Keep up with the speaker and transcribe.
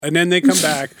And then they come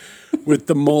back with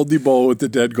the moldy bowl with the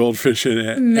dead goldfish in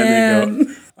it. Man. And they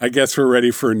go, I guess we're ready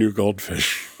for a new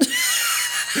goldfish.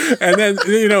 And then,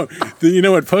 you know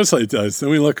what Postlight does?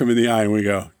 Then we look them in the eye and we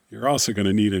go, you're also going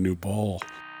to need a new bowl.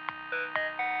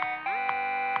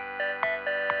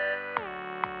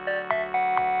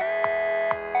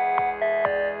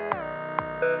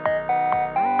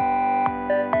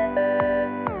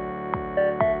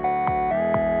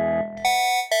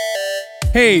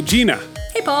 Hey, Gina.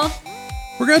 Hey, Paul.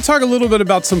 We're going to talk a little bit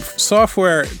about some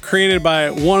software created by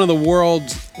one of the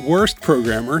world's worst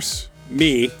programmers,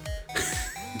 me.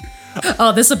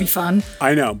 Oh, this will be fun.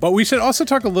 I know, but we should also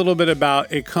talk a little bit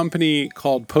about a company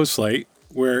called Postlight,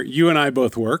 where you and I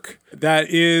both work. That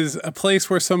is a place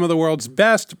where some of the world's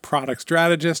best product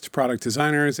strategists, product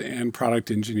designers, and product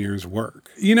engineers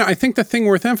work. You know, I think the thing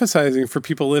worth emphasizing for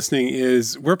people listening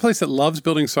is we're a place that loves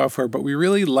building software, but we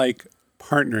really like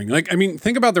partnering.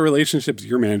 Think about the relationships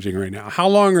you're managing right now. How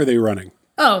long are they running?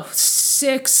 Oh,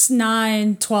 6,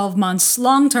 9, 12 months,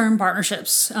 long-term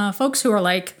partnerships. Folks who are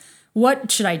like,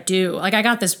 what should I do? Like, I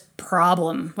got this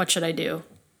problem. What should I do?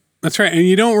 That's right. And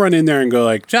you don't run in there and go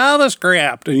like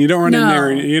JavaScript. And you don't run in there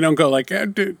and you don't go like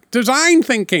design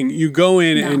thinking. You go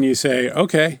in and you say,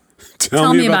 okay,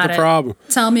 tell me about the problem.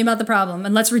 Tell me about the problem.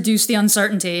 And let's reduce the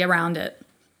uncertainty around it.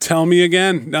 Tell me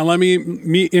again. Now let me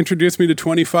introduce me to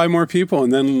 25 more people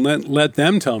and then let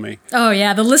them tell me. Oh,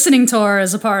 yeah. The listening tour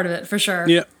is a part of it for sure.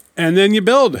 Yeah. And then you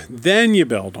build.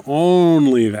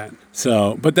 Only then.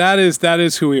 So, but that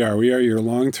is who we are. We are your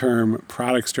long-term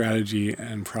product strategy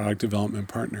and product development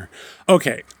partner.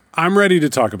 Okay, I'm ready to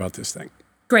talk about this thing.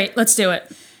 Great, let's do it.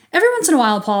 Every once in a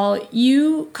while, Paul,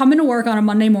 you come into work on a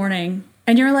Monday morning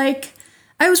and you're like,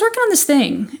 I was working on this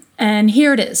thing and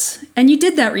here it is. And you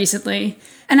did that recently.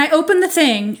 And I opened the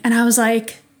thing and I was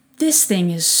like, this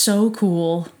thing is so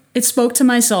cool. It spoke to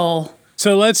my soul.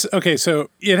 So so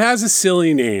it has a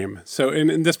silly name. So,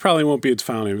 and this probably won't be its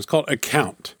final name. It's called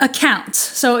Account. Account.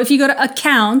 So if you go to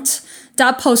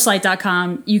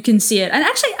account.postlight.com, you can see it. And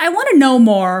actually, I want to know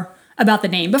more about the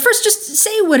name. But first, just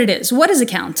say what it is. What is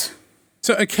Account?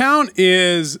 So Account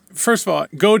is, first of all,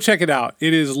 go check it out.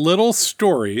 It is little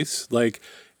stories like,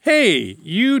 hey,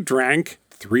 you drank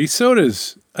 3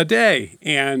 sodas a day.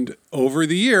 And over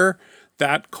the year,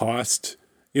 that cost...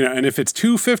 and if it's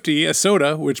 $2.50 a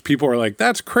soda, which people are like,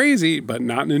 that's crazy, but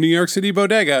not in a New York City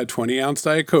bodega, a 20-ounce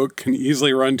Diet Coke can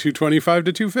easily run $2.25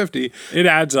 to $2.50. It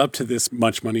adds up to this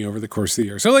much money over the course of the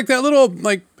year. So like that little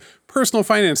personal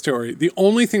finance story, the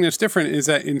only thing that's different is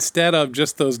that instead of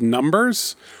just those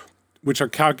numbers, which are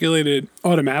calculated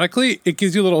automatically, it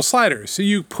gives you little sliders. So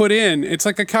you put in, it's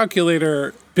like a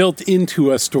calculator built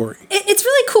into a story. It's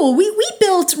really cool. We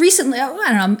built recently, I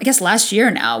don't know, I guess last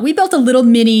year now, we built a little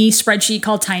mini spreadsheet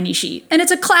called Tiny Sheet. And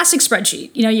it's a classic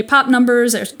spreadsheet. You pop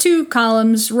numbers, there's 2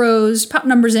 columns, rows, pop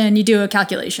numbers in, you do a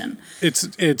calculation.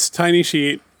 It's Tiny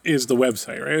Sheet is the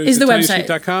website, right? Is the website.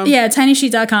 tinysheet.com? Yeah,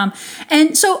 tinysheet.com.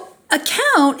 And so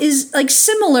Account is like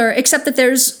similar, except that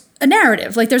there's a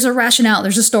narrative, like there's a rationale,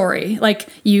 there's a story. Like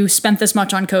you spent this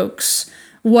much on Cokes.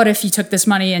 What if you took this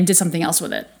money and did something else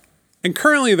with it? And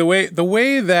currently the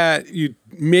way that you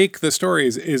make the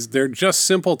stories is they're just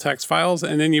simple text files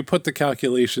and then you put the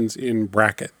calculations in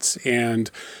brackets.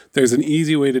 And there's an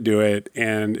easy way to do it.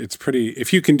 And it's pretty,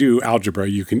 if you can do algebra,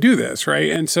 you can do this, right?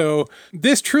 And so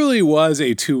this truly was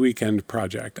a 2-weekend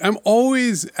project. I'm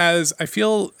always, I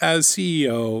feel as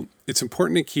CEO, it's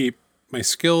important to keep my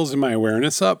skills and my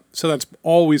awareness up. So that's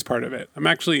always part of it. I'm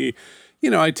actually,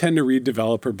 I tend to read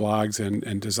developer blogs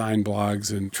and design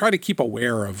blogs and try to keep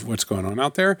aware of what's going on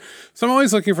out there. So I'm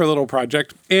always looking for a little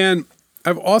project. And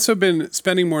I've also been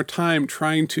spending more time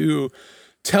trying to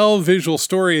tell visual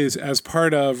stories as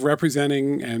part of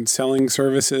representing and selling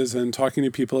services and talking to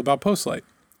people about Postlight.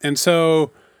 And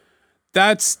so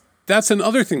that's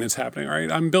another thing that's happening,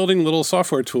 right? I'm building little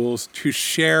software tools to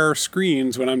share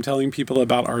screens when I'm telling people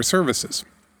about our services.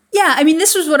 Yeah,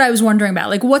 this was what I was wondering about.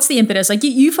 Like, what's the impetus? Like,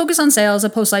 you focus on sales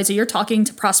at Postlight, so you're talking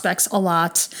to prospects a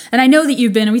lot. And I know that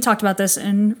you've been, and we talked about this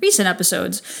in recent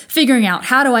episodes, figuring out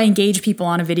how do I engage people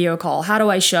on a video call? How do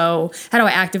I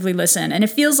actively listen? And it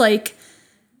feels like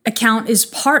Account is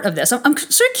part of this. I'm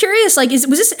sort of curious, like, has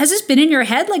this been in your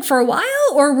head like for a while?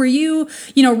 Or were you,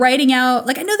 writing out,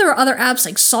 like, I know there are other apps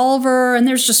like Solver and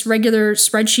there's just regular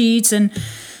spreadsheets and...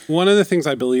 One of the things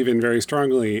I believe in very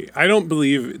strongly, I don't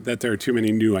believe that there are too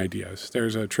many new ideas.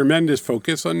 There's a tremendous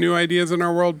focus on new ideas in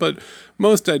our world, but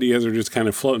most ideas are just kind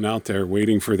of floating out there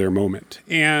waiting for their moment.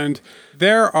 And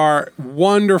there are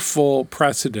wonderful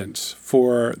precedents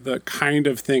for the kind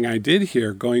of thing I did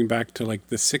here going back to like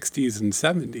the 60s and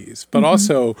 70s, but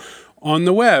also On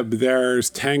the web, there's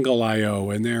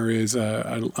Tangle.io, and there is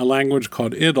a language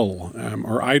called IDLE,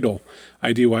 or IDLE,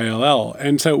 IDYLL,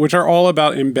 and so which are all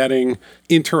about embedding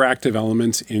interactive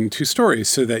elements into stories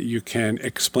so that you can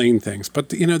explain things. But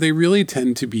they really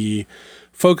tend to be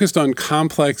focused on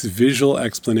complex visual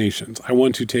explanations. I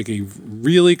want to take a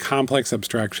really complex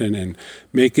abstraction and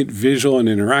make it visual and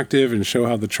interactive and show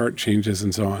how the chart changes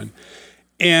and so on.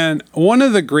 And one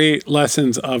of the great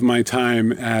lessons of my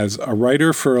time as a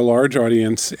writer for a large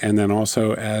audience and then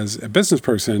also as a business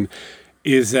person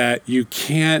is that you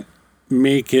can't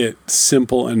make it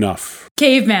simple enough.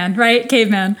 Caveman, right?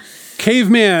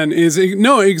 Caveman is,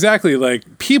 no, exactly.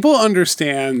 Like, people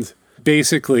understand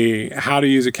basically how to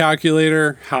use a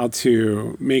calculator, how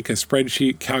to make a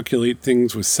spreadsheet, calculate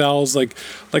things with cells, like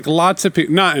lots of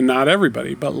people, not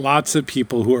everybody, but lots of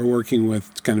people who are working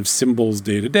with kind of symbols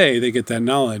day to day, they get that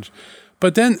knowledge.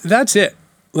 But then that's it.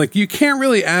 Like, you can't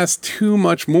really ask too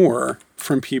much more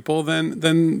from people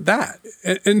than that.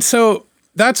 And so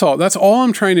that's all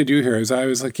I'm trying to do here is I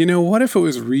was like, what if it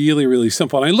was really, really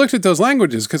simple? And I looked at those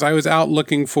languages because I was out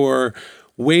looking for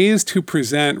ways to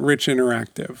present rich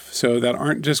interactive so that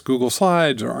aren't just Google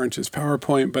Slides or aren't just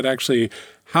PowerPoint, but actually,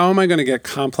 how am I going to get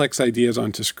complex ideas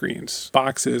onto screens,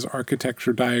 boxes,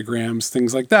 architecture diagrams,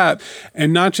 things like that,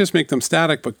 and not just make them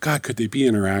static, but God, could they be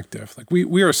interactive? Like,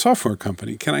 we are a software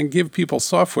company. Can I give people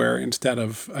software instead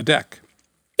of a deck?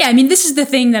 Yeah, I mean, this is the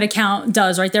thing that Account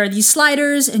does, right? There are these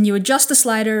sliders, and you adjust the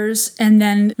sliders, and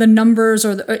then the numbers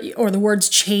or the words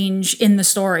change in the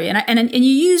story. And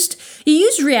you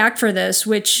used React for this,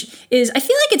 which is, I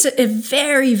feel like it's a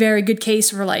very, very good case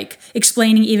for like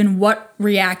explaining even what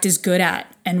React is good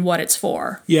at and what it's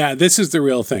for. Yeah, this is the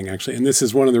real thing, actually, and this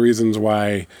is one of the reasons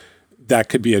why that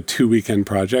could be a 2-weekend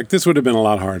project. This would have been a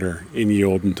lot harder in the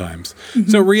olden times. Mm-hmm.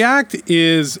 So React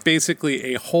is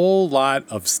basically a whole lot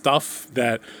of stuff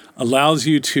that allows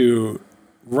you to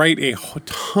write a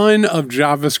ton of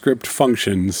JavaScript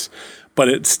functions, but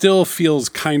it still feels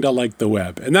kind of like the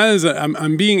web. And that is,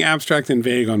 I'm being abstract and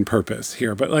vague on purpose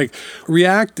here, but like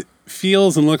React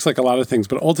feels and looks like a lot of things,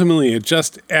 but ultimately it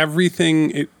just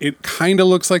everything, it kind of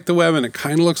looks like the web and it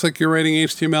kind of looks like you're writing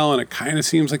HTML and it kind of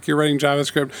seems like you're writing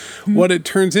JavaScript. Mm-hmm. What it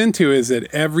turns into is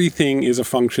that everything is a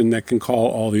function that can call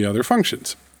all the other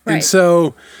functions. Right.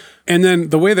 And then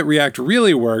the way that React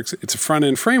really works, it's a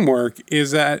front-end framework,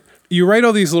 is that you write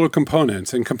all these little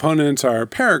components, and components are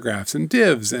paragraphs and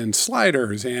divs and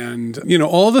sliders and,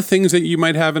 all the things that you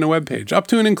might have in a web page, up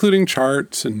to and including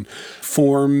charts and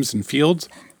forms and fields.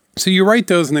 So you write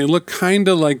those and they look kind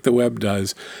of like the web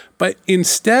does, but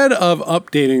instead of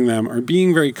updating them or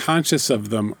being very conscious of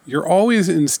them, you're always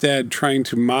instead trying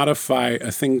to modify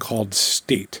a thing called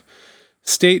state.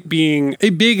 State being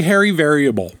a big, hairy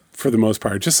variable for the most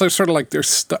part, just sort of like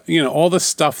there's all the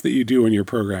stuff that you do when you're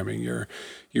programming, your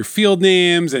field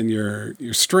names and your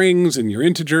strings and your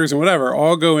integers and whatever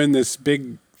all go in this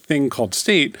big thing called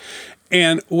state.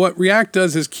 And what React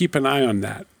does is keep an eye on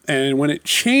that. And when it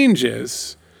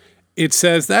changes, it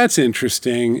says, that's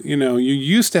interesting. You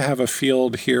used to have a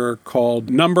field here called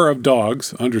number of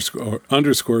dogs,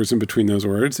 underscores in between those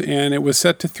words, and it was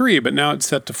set to 3, but now it's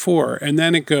set to 4. And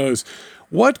then it goes,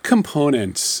 what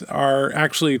components are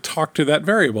actually talk to that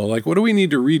variable? Like, what do we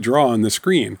need to redraw on the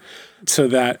screen so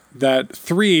that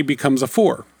 3 becomes a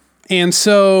 4? And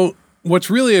so what's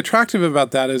really attractive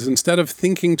about that is instead of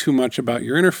thinking too much about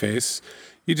your interface,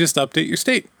 you just update your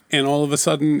state. And all of a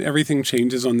sudden, everything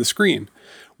changes on the screen,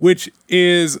 which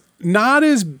is not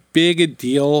as big a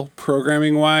deal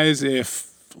programming-wise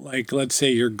if, like, let's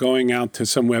say you're going out to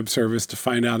some web service to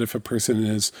find out if a person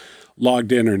is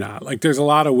logged in or not. Like, there's a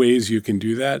lot of ways you can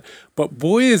do that. But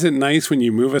boy, is it nice when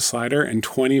you move a slider and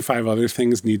 25 other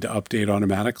things need to update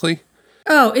automatically.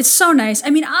 Oh, it's so nice. I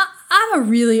mean, I'm a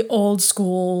really old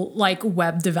school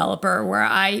web developer where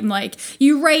I'm like,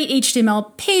 you write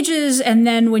HTML pages and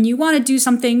then when you want to do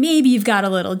something, maybe you've got a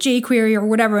little jQuery or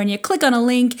whatever and you click on a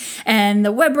link and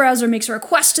the web browser makes a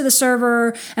request to the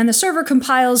server and the server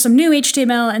compiles some new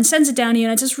HTML and sends it down to you.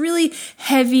 And it's this really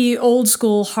heavy, old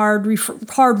school, hard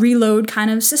reload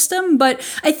kind of system. But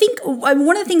I think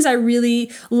one of the things I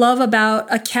really love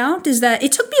about Account is that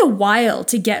it took me a while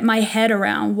to get my head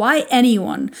around why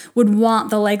anyone would want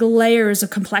the layers of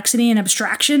complexity and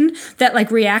abstraction that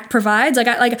React provides. I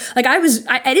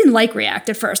didn't like React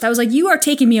at first. I was like, you are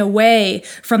taking me away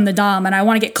from the DOM and I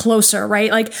want to get closer,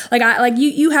 right?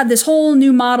 You have this whole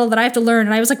new model that I have to learn,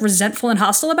 and I was resentful and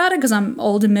hostile about it because I'm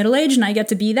old and middle-aged and I get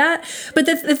to be that. But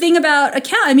the thing about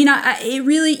Account, I mean, it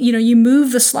really, you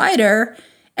move the slider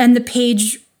and the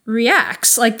page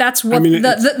reacts. Like that's what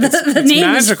it's the name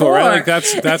magical, is for. right?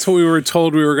 Like that's what we were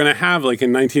told we were going to have, like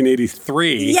in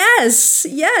 1983. Yes.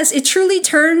 It truly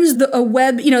turns the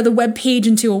web page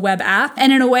into a web app,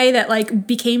 and in a way that like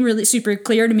became really super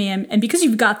clear to me. And because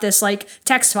you've got this like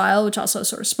text file, which also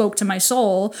sort of spoke to my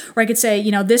soul, where I could say,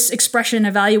 this expression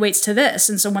evaluates to this,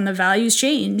 and so when the values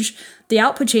change, the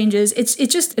output changes.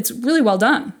 It's really well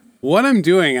done. What I'm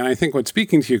doing, and I think what's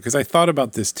speaking to you, because I thought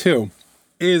about this too,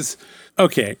 is,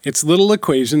 okay, it's little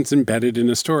equations embedded in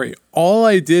a story. All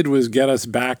I did was get us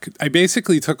back. I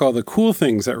basically took all the cool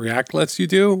things that React lets you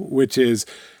do, which is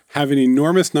have an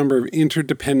enormous number of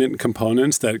interdependent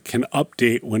components that can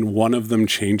update when one of them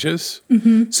changes.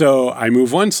 Mm-hmm. So I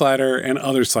move one slider and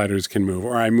other sliders can move,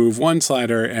 or I move one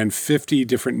slider and 50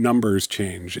 different numbers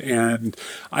change. And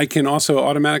I can also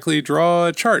automatically draw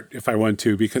a chart if I want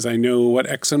to, because I know what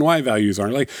X and Y values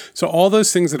are. So all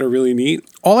those things that are really neat,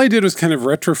 all I did was kind of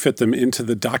retrofit them into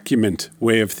the document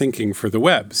way of thinking for the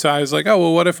web. So I was like, oh,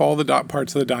 well, what if all the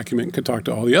parts of the document could talk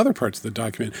to all the other parts of the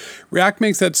document? React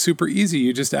makes that super easy.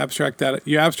 You just abstract out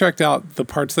the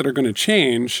parts that are going to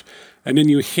change, and then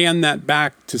you hand that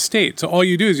back to state. So all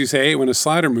you do is you say, hey, when a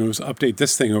slider moves, update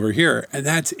this thing over here, and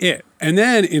that's it. And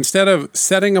then instead of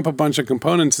setting up a bunch of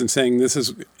components and saying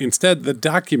instead the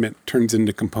document turns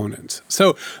into components.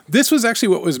 So this was actually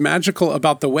what was magical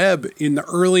about the web in the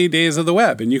early days of the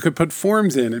web. And you could put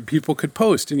forms in and people could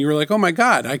post, and you were like, oh my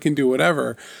God, I can do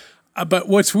whatever. But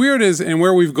what's weird is, and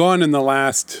where we've gone in the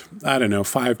last,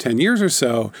 5-10 years or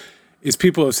so, is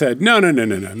people have said, no.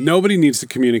 Nobody needs to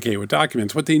communicate with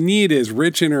documents. What they need is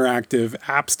rich, interactive,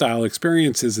 app-style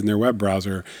experiences in their web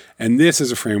browser. And this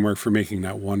is a framework for making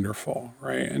that wonderful,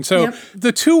 right? And so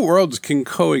The two worlds can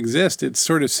coexist. It's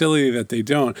sort of silly that they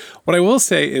don't. What I will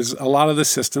say is a lot of the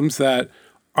systems that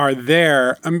are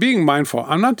there, I'm being mindful.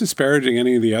 I'm not disparaging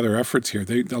any of the other efforts here.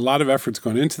 A lot of effort's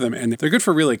gone into them, and they're good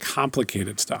for really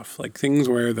complicated stuff, like things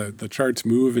where the charts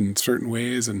move in certain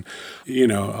ways, and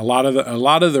a lot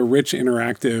of the rich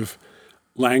interactive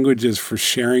languages for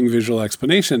sharing visual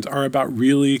explanations are about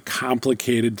really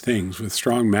complicated things with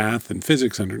strong math and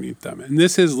physics underneath them. And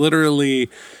this is literally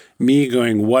me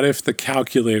going, what if the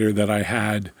calculator that I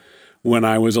had when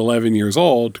I was 11 years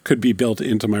old could be built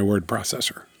into my word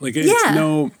processor?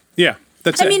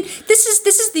 That's it. I mean, this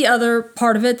is the other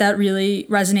part of it that really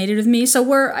resonated with me.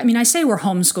 So I say we're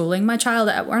homeschooling my child.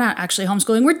 We're not actually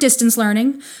homeschooling. We're distance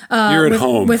learning. You're at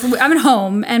home. I'm at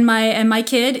home, and my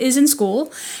kid is in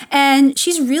school, and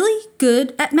she's really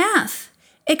good at math.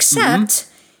 Except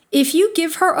if you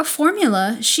give her a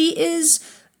formula, she is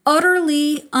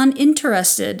utterly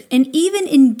uninterested in even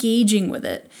engaging with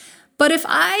it. But if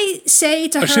I say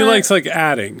to her... She likes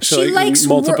adding. She likes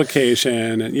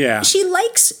multiplication. She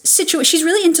likes she's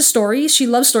really into stories. She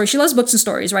loves stories. She loves books and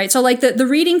stories, right? So the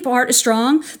reading part is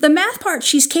strong. The math part,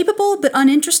 she's capable but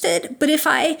uninterested. But if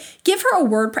I give her a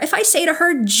word... If I say to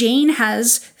her, Jane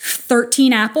has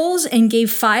 13 apples and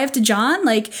gave 5 to John,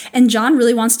 and John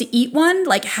really wants to eat one,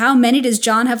 how many does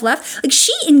John have left?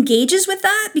 She engages with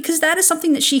that because that is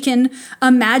something that she can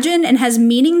imagine and has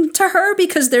meaning to her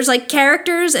because there's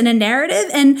characters and a narrative,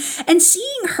 and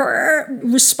seeing her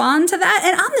respond to that.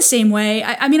 And I'm the same way.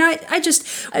 I just,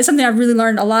 something I've really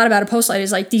learned a lot about a Postlight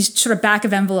is these sort of back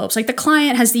of envelopes. The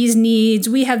client has these needs,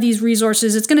 we have these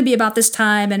resources, it's going to be about this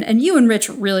time. And you and Rich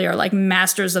really are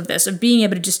masters of this, of being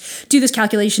able to just do this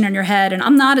calculation in your head. And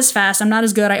I'm not as fast, I'm not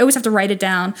as good, I always have to write it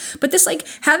down. But this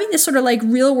having this sort of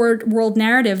real world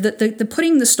narrative, that the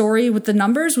putting the story with the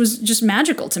numbers was just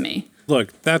magical to me.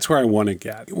 Look, that's where I want to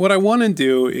get. What I want to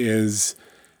do is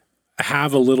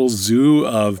have a little zoo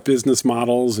of business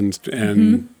models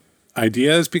and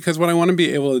ideas, because what I want to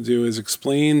be able to do is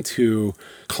explain to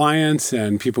clients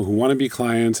and people who want to be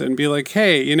clients and be like,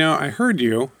 hey, I heard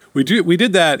you. We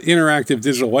did that interactive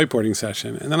digital whiteboarding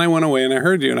session, and then I went away and I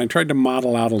heard you, and I tried to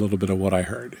model out a little bit of what I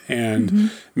heard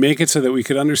and make it so that we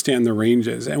could understand the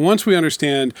ranges. And once we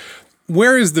understand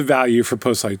where is the value for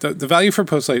Postlight, the value for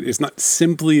Postlight is not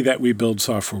simply that we build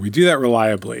software. We do that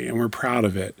reliably, and we're proud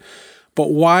of it.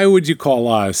 But why would you call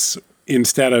us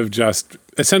instead of just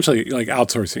essentially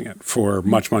outsourcing it for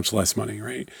much, much less money,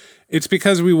 right? It's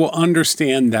because we will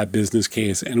understand that business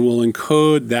case and we'll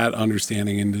encode that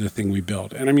understanding into the thing we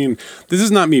build. And this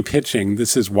is not me pitching.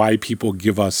 This is why people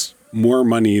give us more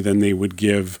money than they would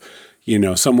give,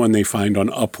 someone they find on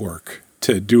Upwork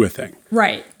to do a thing.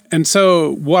 Right. And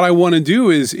so what I want to do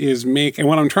is make, and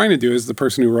what I'm trying to do is the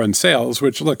person who runs sales,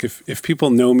 which look, if people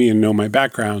know me and know my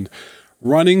background,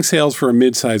 running sales for a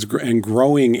mid-sized and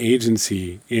growing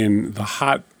agency in the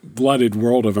hot-blooded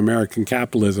world of American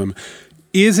capitalism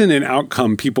isn't an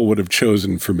outcome people would have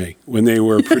chosen for me when they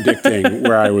were predicting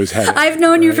where I was headed. I've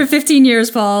known you for 15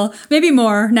 years, Paul, maybe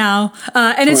more now.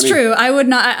 And 20. It's true. I would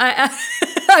not,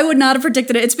 I would not have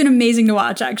predicted it. It's been amazing to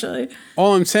watch, actually.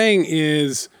 All I'm saying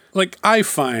is, like, I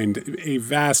find a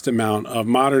vast amount of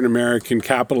modern American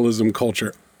capitalism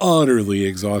culture utterly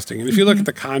exhausting. And if you look at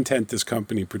the content this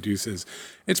company produces,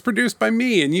 it's produced by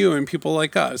me and you and people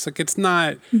like us. Like, it's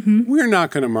not, we're not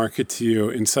going to market to you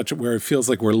in such a where it feels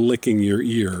like we're licking your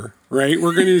ear, right?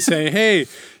 We're going to say, hey,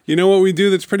 you know what we do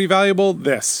that's pretty valuable?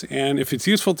 This. And if it's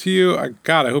useful to you, I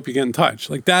hope you get in touch.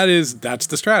 Like, that's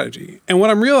the strategy. And what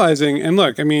I'm realizing, and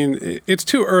look, I mean, it's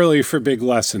too early for big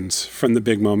lessons from the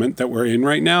big moment that we're in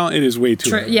right now. It is way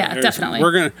too early. Yeah,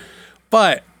 definitely.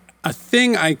 But a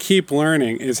thing I keep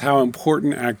learning is how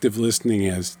important active listening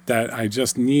is, that I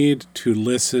just need to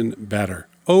listen better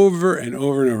over and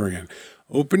over and over again.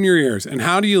 Open your ears. And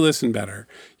how do you listen better?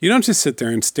 You don't just sit there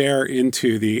and stare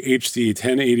into the HD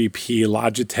 1080p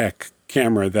Logitech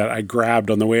camera that I grabbed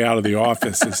on the way out of the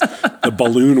office as the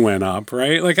balloon went up,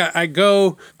 right? Like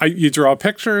you draw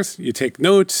pictures, you take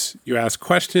notes, you ask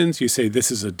questions, you say, this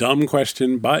is a dumb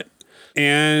question,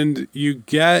 and you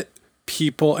get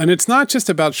people, and it's not just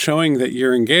about showing that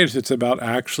you're engaged, it's about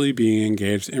actually being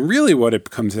engaged. And really what it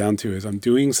comes down to is I'm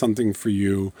doing something for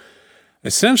you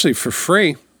essentially for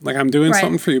free. Like, I'm doing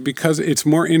something for you because it's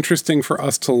more interesting for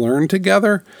us to learn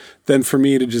together than for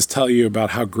me to just tell you about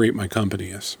how great my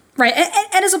company is. Right.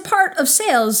 And as a part of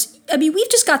sales, I mean, we've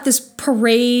just got this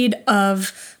parade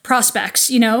of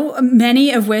prospects,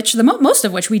 many of which, most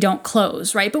of which we don't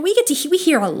close, right? But we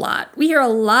hear a lot. We hear a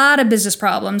lot of business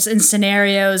problems and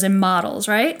scenarios and models,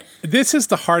 right? This is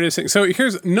the hardest thing. So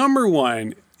here's number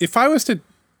one. If I was to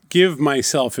give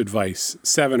myself advice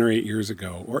 7 or 8 years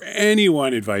ago, or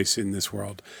anyone advice in this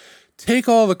world, take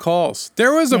all the calls.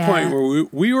 There was a point where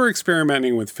we were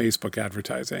experimenting with Facebook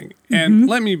advertising. And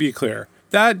let me be clear,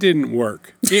 that didn't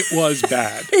work. It was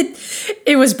bad.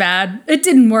 It was bad. It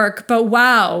didn't work, but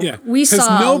wow, we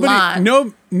saw a lot.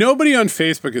 Nobody on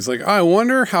Facebook is like, oh, I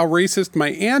wonder how racist my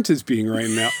aunt is being right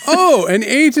now. Oh, an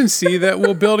agency that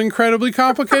will build incredibly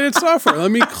complicated software.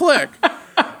 Let me click.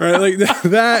 Right, like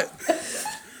that.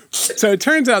 So it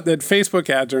turns out that Facebook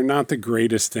ads are not the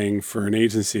greatest thing for an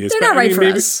agency. They're not right for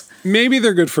us. Maybe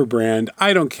they're good for brand.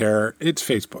 I don't care. It's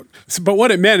Facebook. But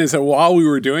what it meant is that while we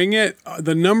were doing it,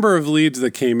 the number of leads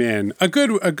that came in, a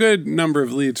good number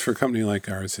of leads for a company like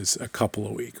ours is a couple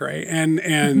a week, right?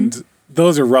 And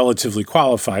those are relatively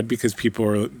qualified because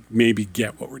people maybe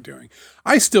get what we're doing.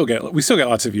 We still get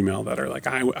lots of email that are like,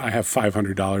 I have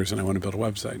 $500 and I want to build a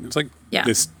website. And it's like,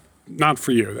 this. Not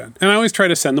for you then. And I always try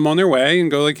to send them on their way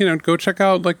and go like, go check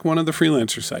out like one of the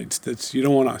freelancer sites you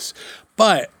don't want us.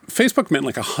 But Facebook meant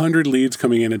like 100 leads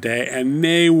coming in a day, and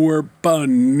they were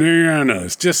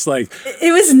bananas. Just like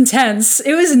it was intense.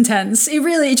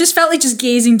 It just felt like just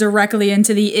gazing directly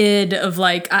into the id of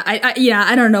like,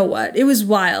 I don't know what. It was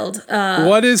wild.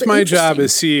 What is my job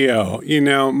as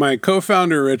CEO? My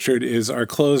co-founder Richard is our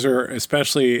closer,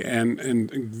 especially and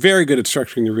very good at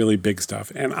structuring the really big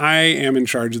stuff. And I am in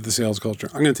charge of the sales culture.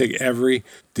 I'm going to take every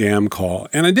damn call,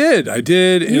 and I did.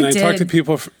 And I talked to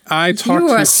people. I talked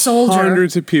to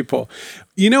hundreds of people.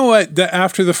 You know what?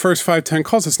 After the first 5-10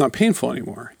 calls, it's not painful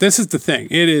anymore. This is the thing.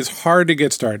 It is hard to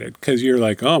get started because you're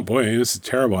like, oh boy, this is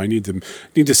terrible. I need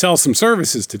to sell some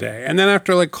services today. And then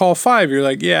after like call 5, you're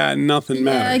like, yeah, nothing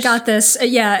matters. I got this.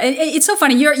 It's so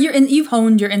funny. You've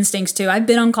honed your instincts too. I've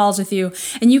been on calls with you,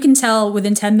 and you can tell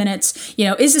within 10 minutes.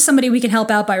 Is this somebody we can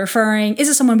help out by referring? Is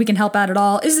this someone we can help out at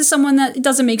all? Is this someone that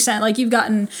doesn't make sense? Like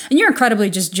and you're incredibly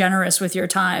just generous with your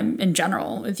time in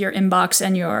general, with your inbox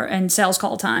and sales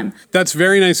call time. That's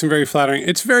very nice and very flattering.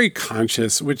 It's very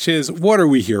conscious, which is, what are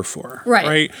we here for?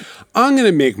 Right? I'm going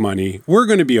to make money. We're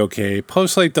going to be okay.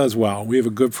 Postlight does well. We have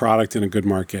a good product in a good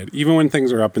market. Even when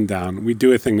things are up and down, we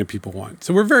do a thing that people want.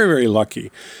 So we're very, very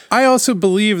lucky. I also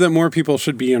believe that more people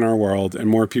should be in our world and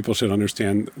more people should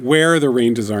understand where the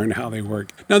ranges are and how they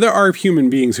work. Now, there are human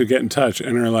beings who get in touch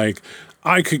and are like,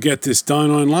 I could get this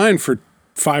done online for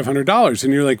 $500.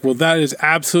 And you're like, well, that is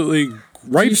absolutely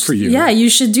right for you. Yeah,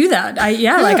 you should do that.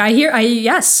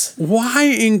 Yes. Why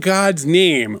in God's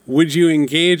name would you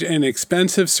engage an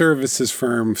expensive services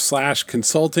firm /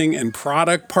 consulting and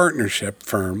product partnership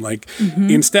firm? Like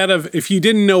instead of, if you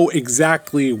didn't know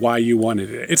exactly why you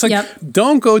wanted it, it's like,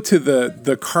 don't go to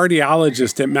the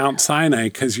cardiologist at Mount Sinai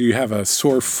because you have a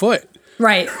sore foot.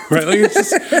 Right. Right. Like it's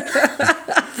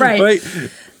just, right. Like,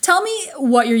 tell me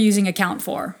what you're using Account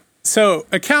for. So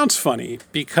Account's funny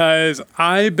because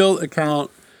I built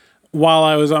Account while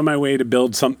I was on my way to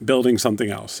building something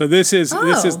else. So this is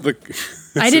the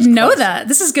I didn't know that.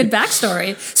 This is good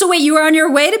backstory. So wait, you were on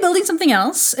your way to building something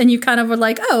else and you kind of were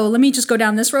like, oh, let me just go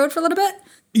down this road for a little bit?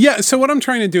 Yeah, so what I'm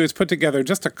trying to do is put together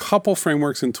just a couple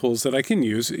frameworks and tools that I can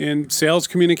use in sales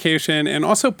communication and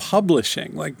also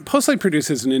publishing. Like Postlight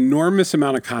produces an enormous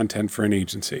amount of content for an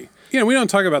agency. We don't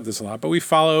talk about this a lot, but we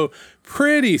follow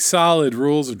pretty solid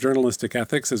rules of journalistic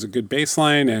ethics as a good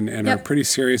baseline and are pretty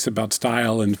serious about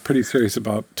style and pretty serious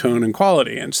about tone and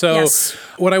quality. And so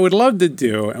what I would love to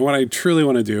do and what I truly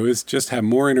want to do is just have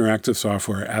more interactive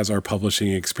software as our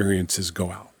publishing experiences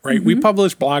go out, right? Mm-hmm. We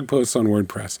publish blog posts on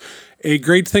WordPress. A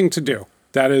great thing to do.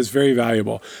 That is very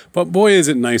valuable. But boy, is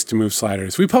it nice to move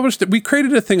sliders. We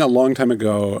created a thing a long time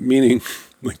ago, meaning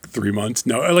like 3 months,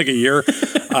 no, like a year,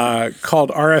 called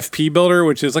RFP Builder,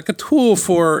 which is like a tool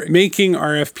for making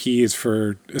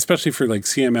RFPs especially for like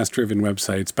CMS-driven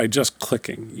websites by just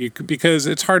clicking. Because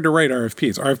it's hard to write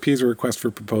RFPs. RFPs are requests for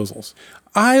proposals.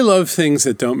 I love things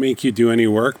that don't make you do any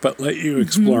work, but let you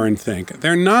explore and think.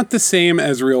 They're not the same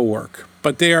as real work,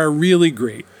 but they are really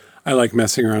great. I like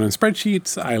messing around in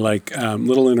spreadsheets. I like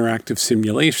little interactive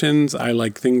simulations. I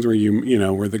like things where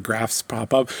where the graphs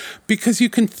pop up because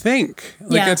you can think.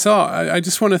 That's all. I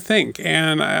just want to think,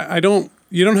 and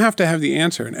you don't have to have the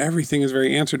answer, and everything is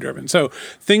very answer driven. So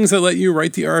things that let you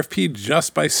write the RFP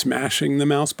just by smashing the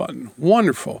mouse button.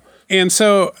 Wonderful. And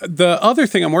so the other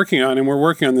thing I'm working on, and we're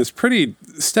working on this pretty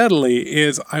steadily,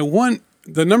 is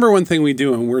the number one thing we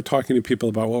do, and we're talking to people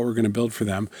about what we're going to build for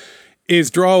them, is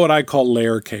draw what I call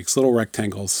layer cakes, little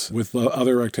rectangles with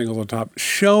other rectangles on top,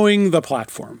 showing the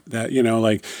platform that,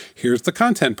 like, here's the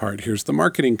content part, here's the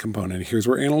marketing component, here's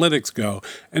where analytics go,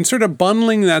 and sort of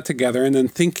bundling that together and then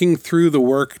thinking through the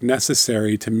work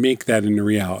necessary to make that into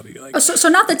reality. So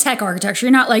not the tech architecture.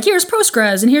 You're not like, here's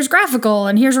Postgres and here's graphical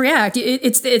and here's React.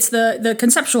 It's the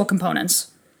conceptual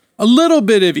components. A little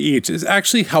bit of each is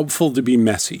actually helpful to be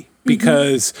messy.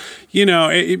 Because,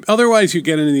 otherwise you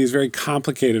get into these very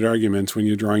complicated arguments when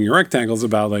you're drawing your rectangles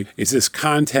about, like, is this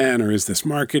content or is this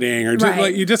marketing? Or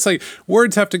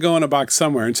words have to go in a box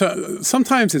somewhere. And so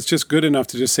sometimes it's just good enough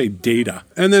to just say data.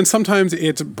 And then sometimes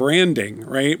it's branding,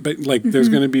 right? But, there's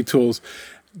going to be tools.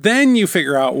 Then you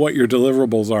figure out what your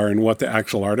deliverables are and what the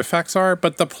actual artifacts are.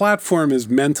 But the platform is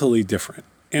mentally different.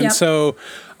 And so...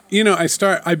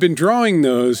 I've been drawing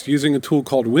those using a tool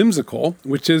called Whimsical,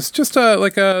 which is just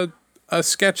a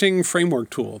sketching framework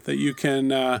tool that you can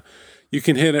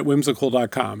hit at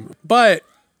whimsical.com. But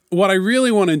what I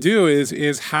really want to do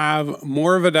is have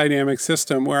more of a dynamic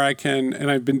system where I can,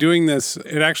 and I've been doing this,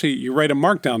 you write a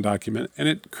markdown document and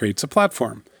it creates a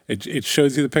platform. It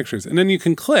shows you the pictures. And then you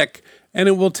can click and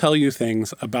it will tell you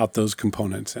things about those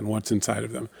components and what's inside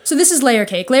of them. So this is Layer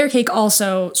Cake. Layer Cake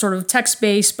also sort of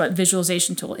text-based but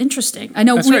visualization tool. Interesting. I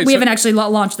know we haven't actually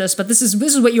launched this, but this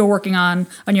is what you're working on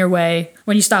your way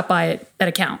when you stop by that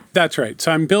account. That's right.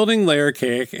 So I'm building Layer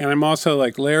Cake, and I'm also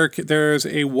there's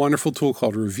a wonderful tool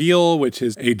called Reveal, which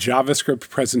is a JavaScript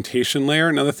presentation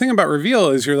layer. Now, the thing about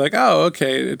Reveal is you're like, oh,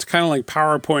 okay, it's kind of like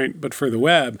PowerPoint, but for the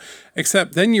web.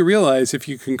 Except then you realize if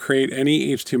you can create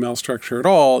any HTML structure at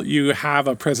all, you have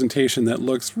a presentation that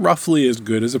looks roughly as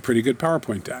good as a pretty good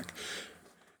PowerPoint deck.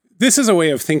 This is a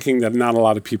way of thinking that not a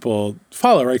lot of people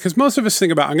follow, right? Because most of us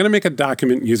think about, I'm going to make a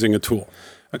document using a tool.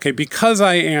 Okay, because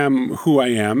I am who I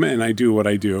am and I do what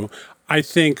I do, I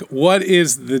think, what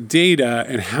is the data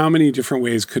and how many different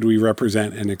ways could we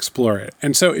represent and explore it?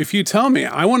 And so if you tell me,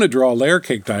 I want to draw a layer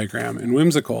cake diagram in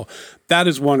Whimsical, that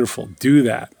is wonderful. Do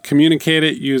that. Communicate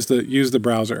it, use the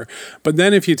browser. But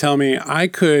then if you tell me I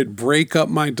could break up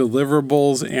my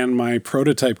deliverables and my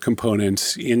prototype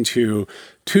components into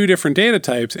 2 different data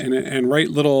types and write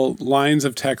little lines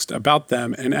of text about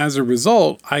them, and as a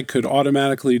result, I could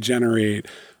automatically generate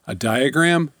a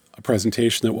diagram, a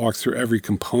presentation that walks through every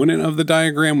component of the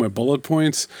diagram with bullet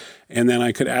points, and then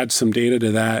I could add some data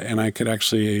to that, and I could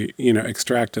actually,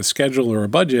 extract a schedule or a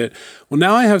budget. Well,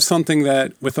 now I have something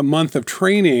that with a month of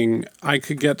training, I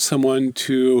could get someone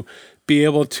to be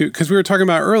able to, because we were talking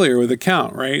about earlier with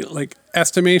account, right? Like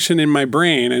estimation in my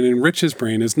brain and in Rich's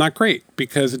brain is not great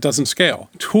because it doesn't scale.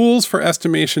 Tools for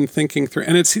estimation, thinking through,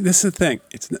 and this is the thing,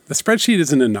 the spreadsheet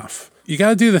isn't enough. You got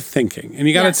to do the thinking, and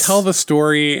you got to tell the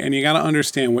story, and you got to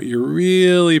understand what you're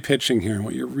really pitching here and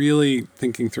what you're really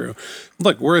thinking through.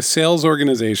 Look, we're a sales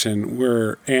organization,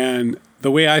 and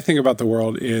the way I think about the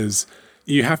world is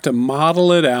you have to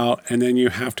model it out, and then you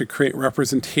have to create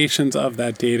representations of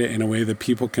that data in a way that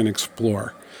people can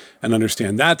explore and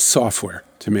understand. That's software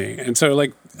to me. And so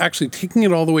actually taking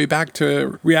it all the way back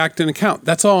to React and account.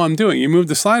 That's all I'm doing. You move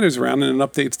the sliders around and it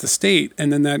updates the state,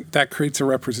 and then that creates a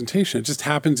representation. It just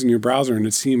happens in your browser and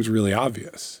it seems really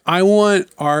obvious. I want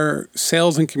our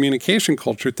sales and communication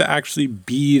culture to actually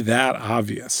be that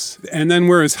obvious. And then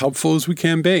we're as helpful as we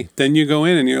can be. Then you go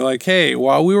in and you're like, hey,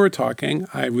 while we were talking,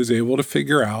 I was able to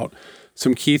figure out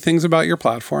some key things about your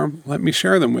platform. Let me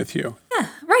share them with you. Yeah,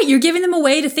 right. You're giving them a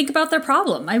way to think about their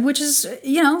problem, which is,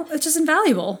 it's just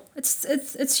invaluable.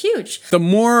 It's huge. The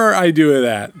more I do of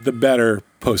that, the better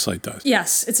Postlight does.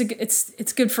 Yes,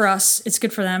 it's good for us. It's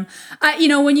good for them.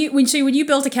 When you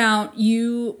built account,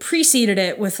 you preceded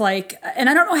it with and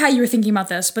I don't know how you were thinking about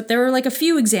this, but there were a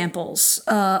few examples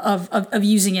of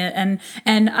using it,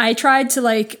 and I tried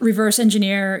to reverse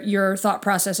engineer your thought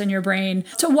process in your brain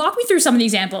to walk me through some of the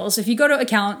examples. If you go to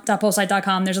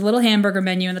account.postlight.com, there's a little hamburger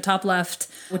menu in the top left,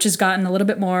 which has gotten a little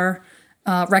bit more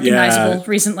recognizable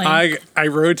recently. I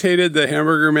rotated the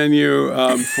hamburger menu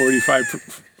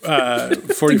 45%.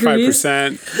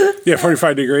 Yeah,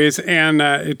 45 degrees. And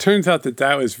it turns out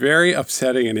that was very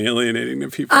upsetting and alienating to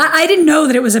people. I didn't know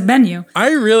that it was a menu.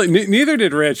 Neither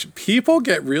did Rich. People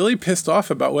get really pissed off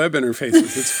about web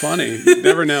interfaces. It's funny. You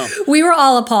never know. We were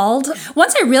all appalled.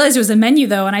 Once I realized it was a menu,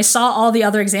 though, and I saw all the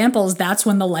other examples, that's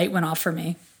when the light went off for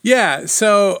me. Yeah,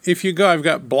 so if you go, I've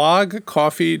got blog,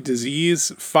 coffee,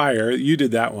 disease, fire. You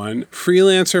did that one.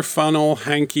 Freelancer, funnel,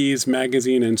 hankies,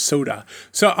 magazine, and soda.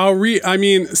 So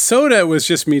soda was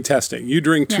just me testing. You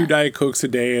drink 2 Diet Cokes a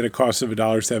day at a cost of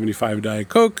 $1.75 a Diet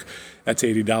Coke. That's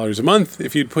 $80 a month.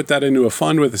 If you'd put that into a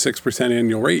fund with a 6%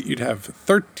 annual rate, you'd have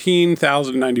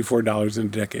 $13,094 in a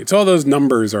decade. So all those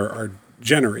numbers are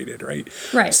generated, right?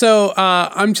 Right. So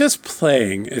I'm just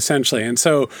playing, essentially. And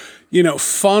so,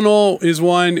 funnel is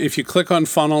one. If you click on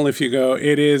funnel, if you go,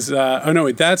 it is,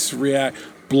 that's React.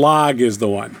 Blog is the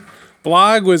one.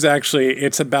 Blog was actually,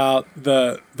 it's about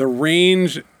the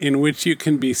range in which you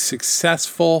can be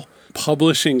successful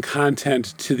publishing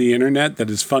content to the internet that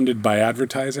is funded by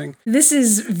advertising. This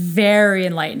is very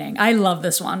enlightening. I love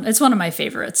this one. It's one of my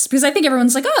favorites because I think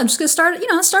everyone's like, oh, I'm just going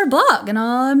to start a blog and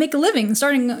I'll make a living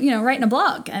starting, writing a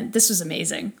blog. And this was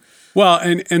amazing. Well,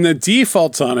 and the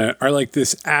defaults on it are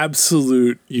this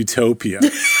absolute utopia.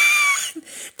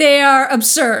 They are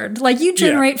absurd. You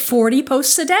generate 40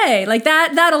 posts a day.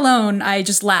 That alone, I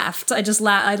just laughed.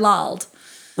 I lolled.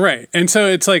 Right. And so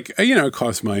it's it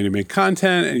costs money to make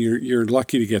content and you're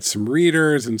lucky to get some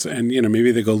readers and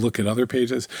maybe they go look at other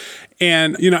pages.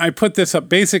 And, I put this up.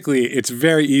 Basically, it's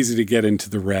very easy to get into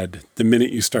the red the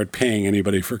minute you start paying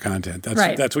anybody for content.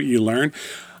 That's what you learn.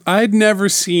 I'd never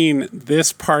seen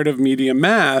this part of media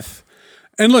math.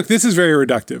 And look, this is very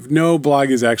reductive. No blog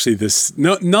is actually this.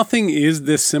 Nothing is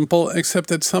this simple,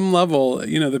 except at some level,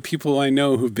 the people I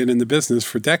know who've been in the business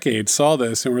for decades saw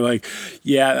this and were like,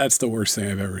 yeah, that's the worst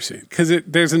thing I've ever seen. Because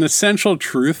there's an essential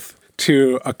truth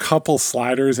to a couple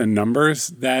sliders and numbers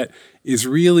that is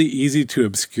really easy to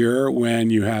obscure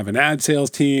when you have an ad sales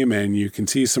team and you can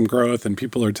see some growth and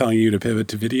people are telling you to pivot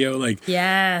to video.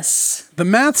 Yes. The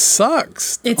math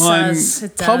sucks. It does.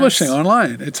 Publishing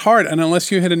online. It's hard. And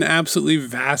unless you hit an absolutely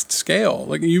vast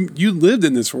scale, you lived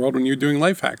in this world when you're doing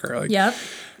Lifehacker. Yep.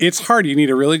 It's hard. You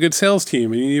need a really good sales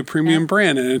team and you need a premium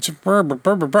brand and it's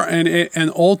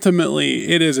and ultimately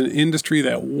it is an industry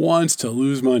that wants to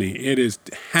lose money. It is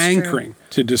hankering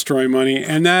to destroy money.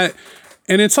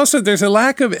 And it's also, there's a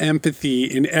lack of empathy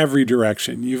in every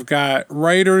direction. You've got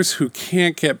writers who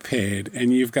can't get paid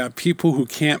and you've got people who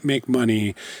can't make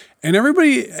money. And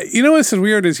everybody, what's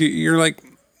weird is you're like,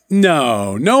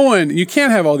 no one, you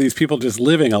can't have all these people just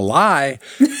living a lie,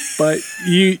 but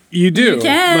you do. You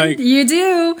can, you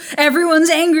do. Everyone's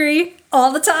angry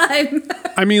all the time.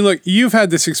 Look, you've had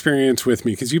this experience with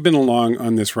me because you've been along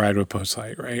on this ride with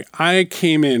Postlight, right? I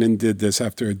came in and did this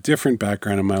after a different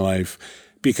background in my life.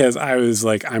 Because I was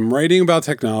I'm writing about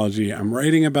technology, I'm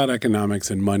writing about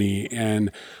economics and money, and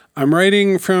I'm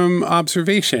writing from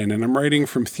observation, and I'm writing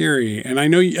from theory. And I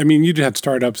know, you had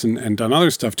startups and done other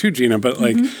stuff too, Gina, but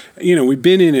we've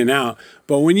been in and out.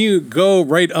 But when you go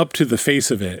right up to the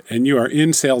face of it, and you are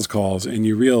in sales calls, and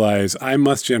you realize, I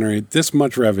must generate this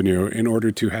much revenue in order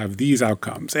to have these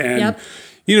outcomes. And,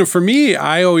 for me,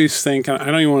 I always think, I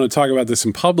don't even want to talk about this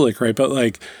in public, right?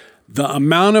 But the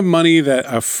amount of money that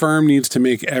a firm needs to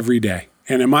make every day.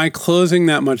 And am I closing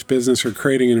that much business or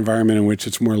creating an environment in which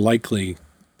it's more likely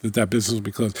that business will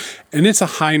be closed? And it's a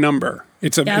high number.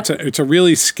 It's a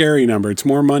really scary number. It's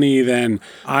more money than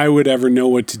I would ever know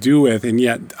what to do with. And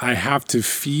yet I have to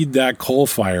feed that coal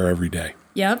fire every day.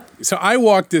 Yep. So I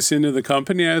walked this into the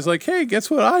company. I was like, hey, guess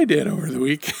what I did over the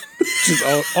weekend? Which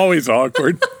is always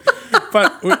awkward.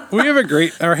 But we have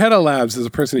our head of labs is a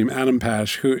person named Adam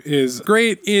Pash, who is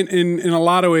great in a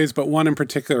lot of ways, but one in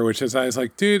particular, which is I was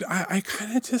like, dude, I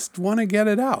kind of just want to get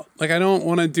it out. Like, I don't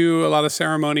want to do a lot of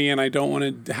ceremony, and I don't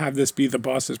want to have this be the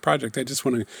boss's project. I just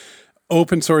want to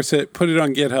open source it, put it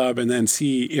on GitHub, and then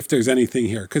see if there's anything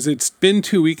here. Because it's been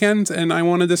 2 weekends, and I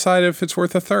want to decide if it's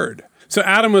worth a third. So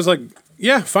Adam was like,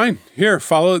 yeah, fine. Here,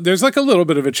 follow. There's like a little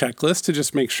bit of a checklist to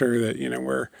just make sure that,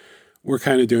 we're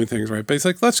kind of doing things right. But he's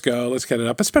like, let's go, let's get it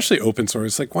up, especially open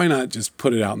source. Like, why not just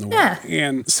put it out in the world?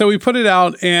 And so we put it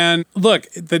out, and look,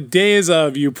 the days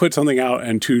of you put something out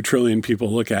and 2 trillion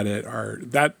people look at it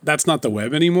that's not the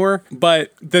web anymore.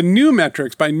 But the new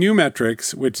metrics, by new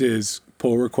metrics, which is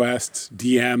pull requests,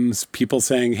 DMs, people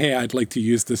saying, hey, I'd like to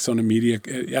use this at a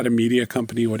media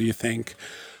company. What do you think?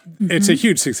 Mm-hmm. It's a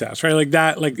huge success, right? Like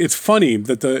that, like it's funny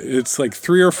that it's like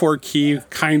 3 or 4 key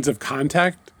kinds of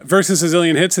contact versus a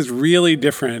zillion hits is really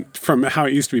different from how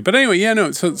it used to be. But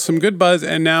anyway, so some good buzz.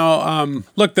 And now,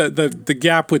 look, the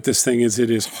gap with this thing is it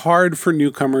is hard for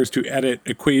newcomers to edit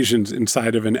equations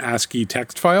inside of an ASCII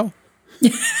text file.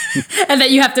 And that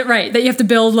you have to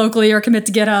build locally or commit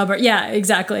to GitHub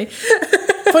exactly.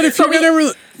 But if you're going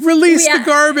to release the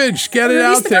garbage, get it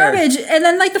out there. Release the garbage. And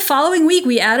then like the following week,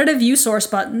 we added a view source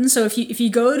button. So if you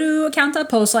go to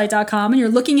account.postlight.com and you're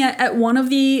looking at one of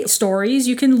the stories,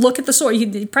 you can look at the source. You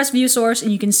can press view source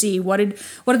and you can see what did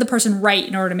the person write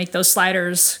in order to make those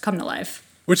sliders come to life.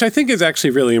 Which I think is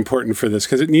actually really important for this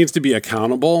because it needs to be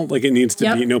accountable. Like it needs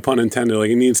to be, no pun intended, like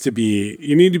it needs to be,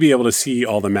 you need to be able to see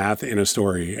all the math in a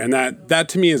story. And that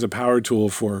to me is a power tool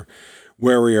for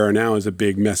where we are now as a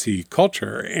big, messy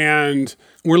culture. And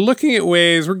we're looking at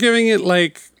ways, we're giving it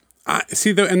like,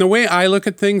 and the way I look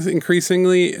at things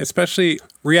increasingly, especially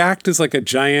React is like a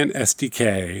giant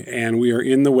SDK and we are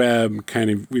in the web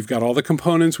we've got all the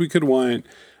components we could want.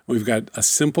 We've got a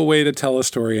simple way to tell a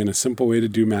story and a simple way to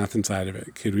do math inside of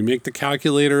it. Could we make the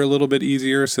calculator a little bit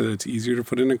easier so that it's easier to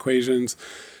put in equations?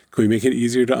 Could we make it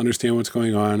easier to understand what's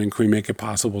going on? And can we make it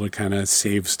possible to kind of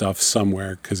save stuff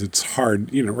somewhere? Because it's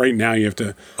hard. Right now you have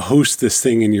to host this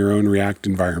thing in your own React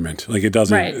environment. Like it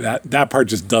doesn't, that part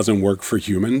just doesn't work for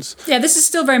humans. Yeah, this is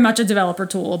still very much a developer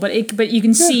tool, but you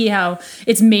can see how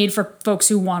it's made for folks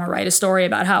who want to write a story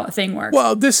about how a thing works.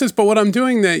 Well, but what I'm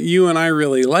doing that you and I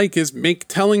really like is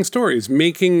telling stories,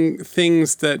 making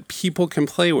things that people can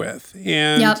play with.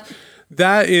 And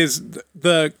that is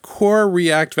the core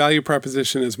React value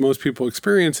proposition as most people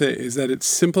experience it, is that it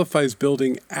simplifies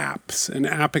building apps and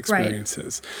app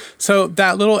experiences. Right. So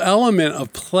that little element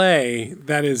of play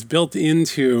that is built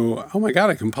into, oh my God,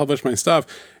 I can publish my stuff,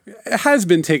 has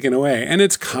been taken away. And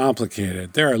it's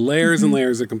complicated. There are layers and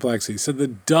layers of complexity. So the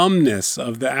dumbness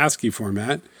of the ASCII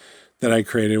format that I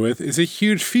created with is a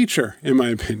huge feature, in my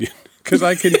opinion.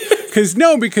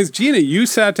 Because Gina, you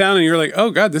sat down and you're like, oh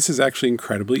God, this is actually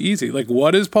incredibly easy. Like,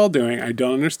 what is Paul doing? I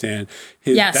don't understand.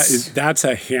 That's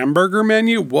a hamburger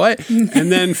menu? What?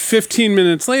 And then 15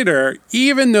 minutes later,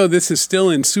 even though this is still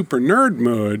in super nerd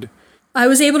mode, I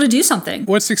was able to do something.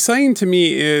 What's exciting to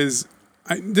me is,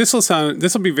 this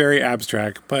will be very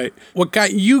abstract, but what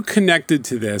got you connected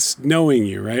to this, knowing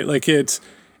you, right? Like it's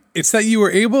that you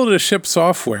were able to ship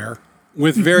software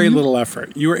with very little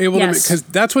effort. You were able to, because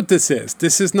that's what this is.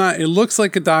 This is not, it looks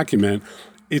like a document.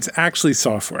 It's actually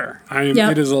software.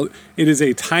 It is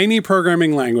a tiny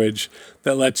programming language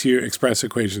that lets you express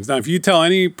equations. Now, if you tell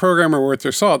any programmer worth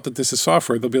their salt that this is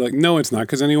software, they'll be like, no, it's not,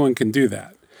 because anyone can do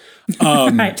that.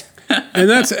 Right.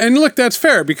 and look, that's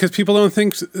fair because people don't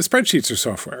think spreadsheets are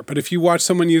software. But if you watch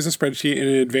someone use a spreadsheet in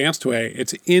an advanced way,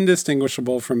 it's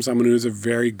indistinguishable from someone who's a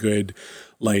very good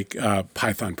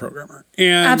Python programmer.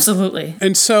 Absolutely.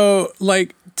 And so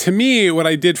to me, what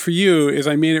I did for you is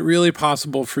I made it really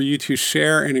possible for you to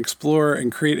share and explore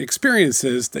and create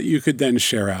experiences that you could then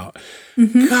share out.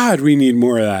 God, we need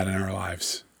more of that in our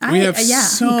lives. We have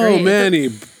so many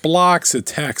blocks of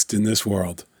text in this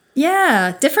world.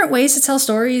 Yeah, different ways to tell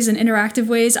stories and interactive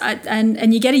ways.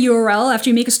 And you get a URL. After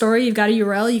you make a story, you've got a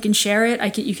URL. You can share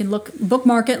it. You can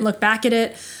bookmark it, look back at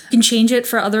it. You can change it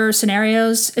for other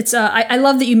scenarios. It's I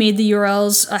love that you made the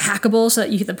URLs hackable so that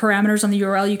the parameters on the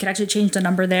URL, you can actually change the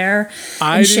number there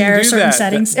and share certain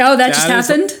settings. That just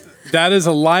happened? That is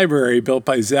a library built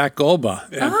by Zach Golba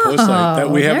at Postlight that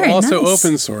we have also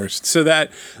open sourced so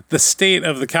that the state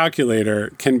of the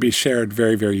calculator can be shared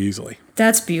very, very easily.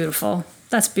 That's beautiful.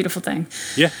 That's a beautiful thing.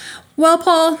 Yeah. Well,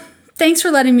 Paul, thanks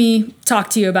for letting me talk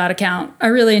to you about Account. I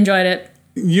really enjoyed it.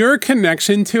 Your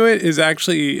connection to it is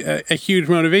actually a huge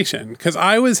motivation because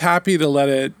I was happy to let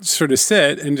it sort of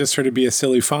sit and just sort of be a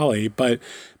silly folly. But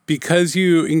because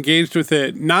you engaged with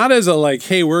it, not as a like,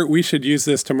 hey, we should use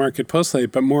this to market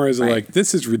Postlight, but more as a like,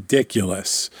 this is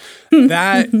ridiculous.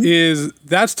 That's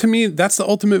to me, that's the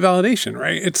ultimate validation,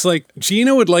 right? It's like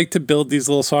Gina would like to build these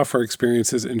little software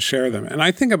experiences and share them. And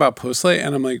I think about Postlight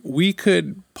and I'm like, we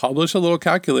could publish a little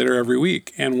calculator every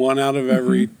week, and one out of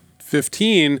every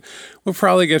 15 would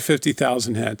probably get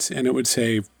 50,000 hits, and it would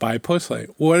say, buy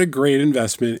Postlight. What a great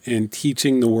investment in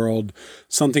teaching the world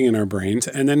something in our brains.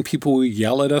 And then people will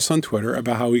yell at us on Twitter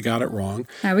about how we got it wrong.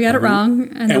 How we got it wrong.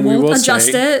 And then we'll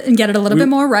adjust it and get it a little bit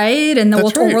more right. And then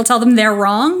we'll tell them they're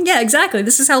wrong. Yeah, exactly.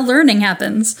 This is how learning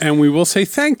happens. And we will say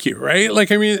thank you, right?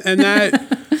 Like, I mean, and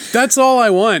that's all I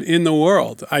want in the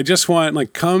world. I just want,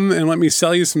 like, come and let me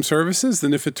sell you some services.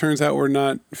 Then if it turns out we're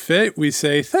not fit, we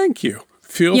say thank you.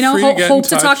 Feel free to get in touch. Hope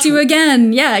to talk to you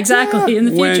again. Yeah, exactly. In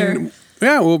the future.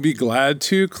 We'll be glad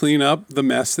to clean up the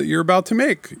mess that you're about to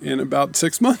make in about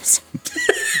 6 months.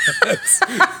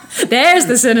 There's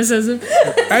the cynicism.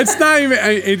 It's not even,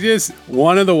 it just,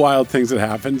 one of the wild things that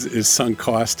happens is sunk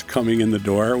cost coming in the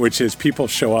door, which is people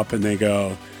show up and they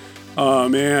go, oh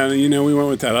man, we went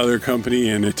with that other company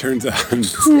and it turns out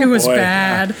it was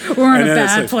bad. We're in a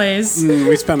bad place.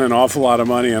 We spent an awful lot of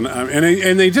money on,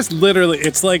 and they just literally,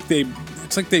 it's like they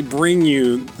bring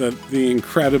you the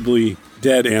incredibly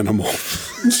dead animal.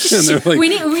 And they're like, we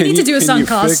need to do a sunk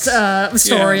cost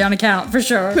story on account for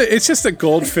sure. It's just a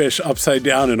goldfish upside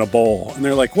down in a bowl, and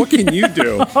they're like, "What can you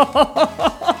do?"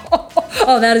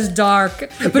 Oh, that is dark,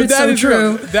 but it's so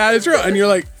true. That is true, and you're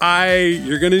like,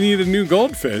 you're gonna need a new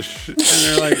goldfish, and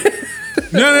they're like.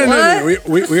 No.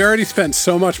 We already spent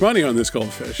so much money on this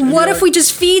goldfish. What if we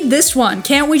just feed this one?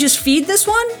 Can't we just feed this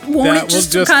one? Won't it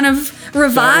just kind of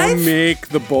revive? That will make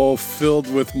the bowl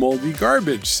filled with moldy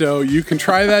garbage. So you can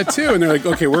try that too. And they're like,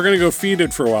 okay, we're going to go feed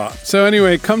it for a while. So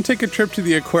anyway, come take a trip to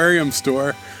the aquarium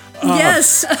store.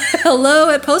 Yes. Hello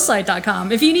at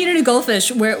postlight.com. If you need a new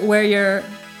goldfish, where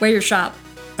your shop.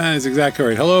 That is exactly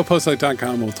right. Hello at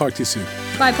postlight.com. We'll talk to you soon.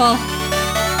 Bye, Paul.